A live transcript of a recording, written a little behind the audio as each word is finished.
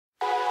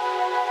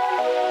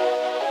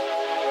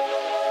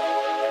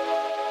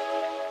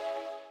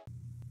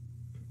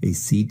A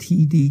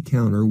CTD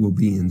counter will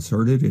be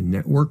inserted in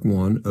network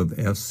 1 of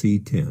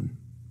FC10.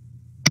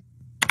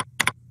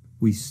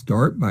 We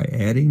start by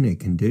adding a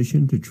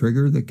condition to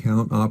trigger the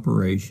count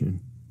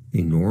operation,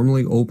 a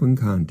normally open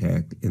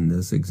contact in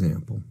this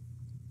example.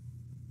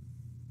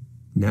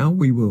 Now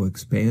we will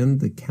expand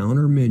the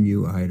counter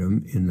menu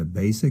item in the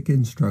Basic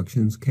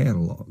Instructions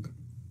catalog.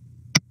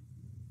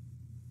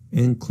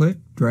 And click,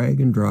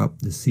 drag, and drop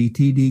the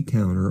CTD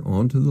counter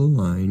onto the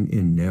line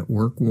in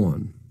Network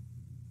 1.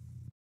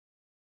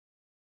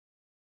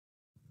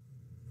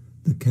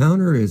 The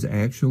counter is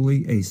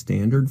actually a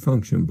standard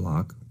function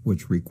block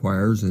which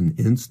requires an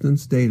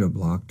instance data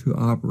block to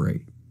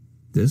operate.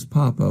 This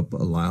pop-up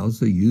allows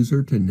the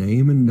user to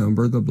name and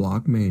number the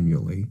block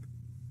manually,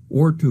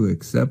 or to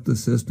accept the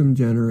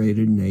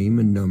system-generated name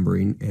and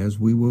numbering as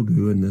we will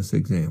do in this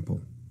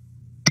example.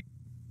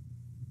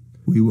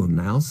 We will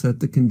now set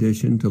the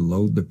condition to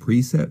load the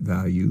preset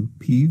value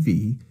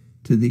PV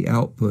to the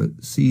output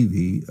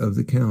CV of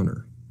the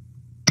counter.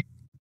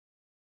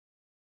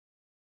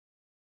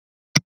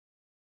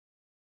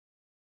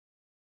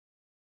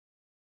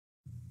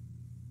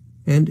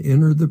 And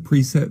enter the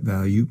preset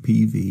value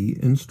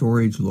PV and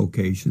storage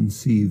location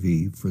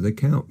CV for the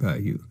count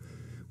value.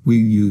 We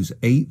use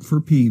 8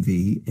 for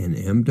PV and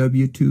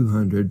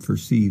MW200 for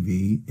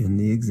CV in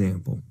the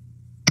example.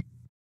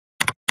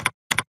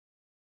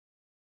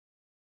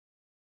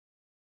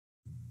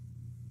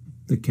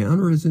 The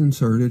counter is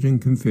inserted and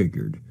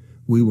configured.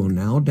 We will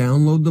now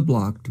download the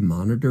block to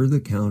monitor the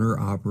counter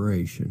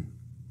operation.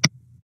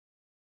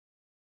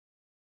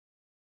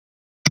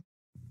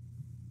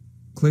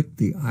 Click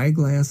the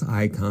eyeglass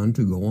icon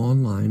to go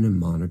online and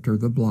monitor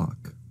the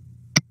block.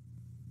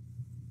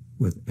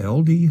 With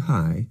LD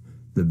high,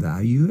 the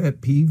value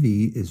at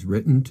PV is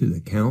written to the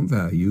count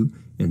value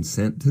and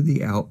sent to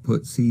the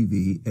output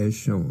CV as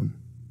shown.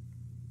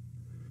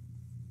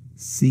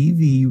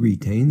 CV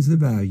retains the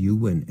value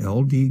when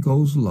LD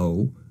goes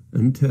low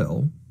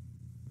until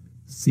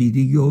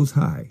CD goes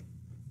high,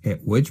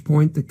 at which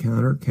point the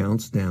counter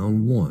counts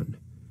down 1.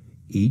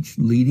 Each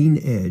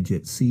leading edge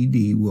at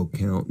CD will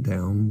count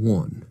down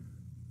 1.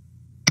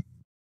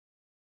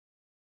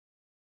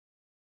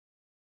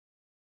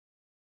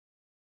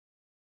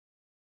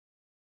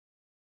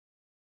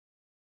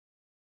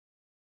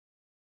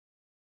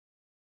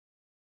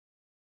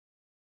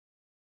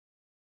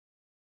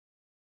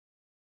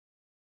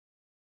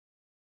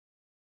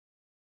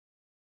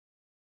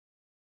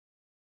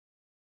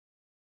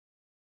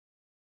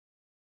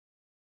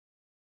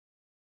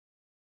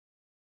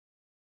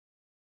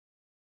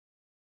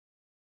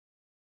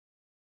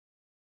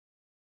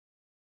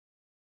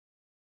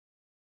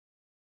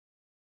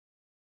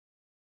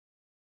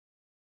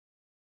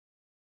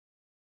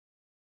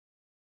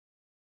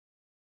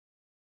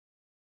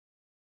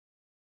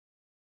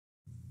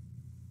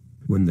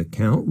 When the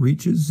count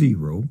reaches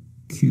 0,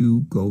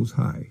 Q goes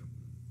high.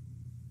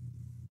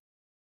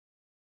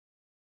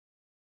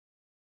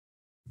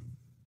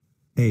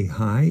 A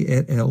high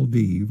at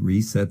LD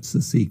resets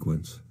the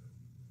sequence.